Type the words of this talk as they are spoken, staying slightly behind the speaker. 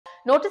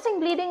Noticing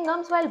bleeding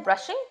gums while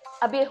brushing?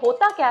 अब ये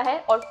होता क्या है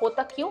और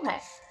होता क्यों है?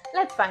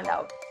 Let's find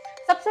out.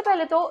 सबसे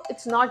पहले तो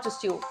it's not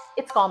just you,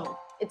 it's common.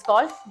 It's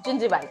called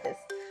gingivitis.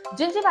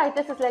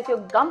 Gingivitis is like your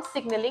gums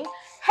signaling,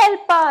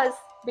 help us,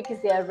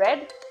 because they are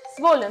red,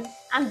 swollen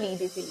and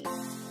bleed easily.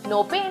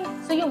 No pain,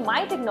 so you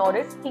might ignore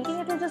it thinking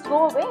it will just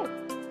go away.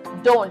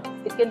 Don't.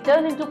 It can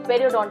turn into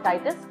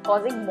periodontitis,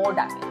 causing more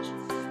damage.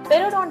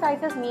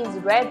 Periodontitis means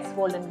red,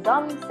 swollen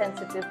gums,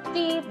 sensitive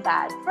teeth,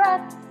 bad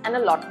breath, and a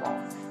lot more.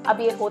 अब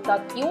ये होता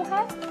क्यों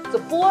है? So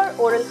poor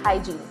oral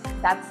hygiene.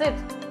 That's it.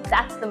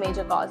 That's the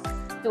major cause.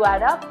 To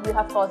add up, you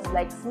have causes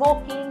like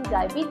smoking,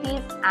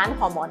 diabetes, and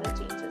hormonal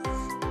changes.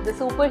 The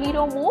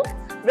superhero move?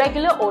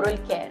 Regular oral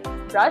care.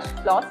 Brush,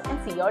 floss, and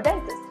see your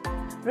dentist.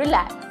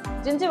 Relax.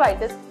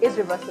 Gingivitis is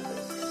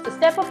reversible. To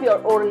step up your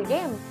oral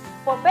game,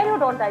 for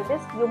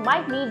periodontitis, you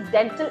might need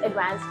dental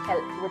advanced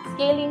help with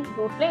scaling,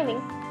 root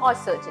planing, or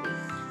surgery.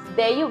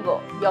 There you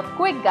go, your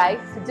quick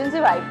guide to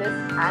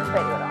gingivitis and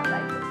periodontitis.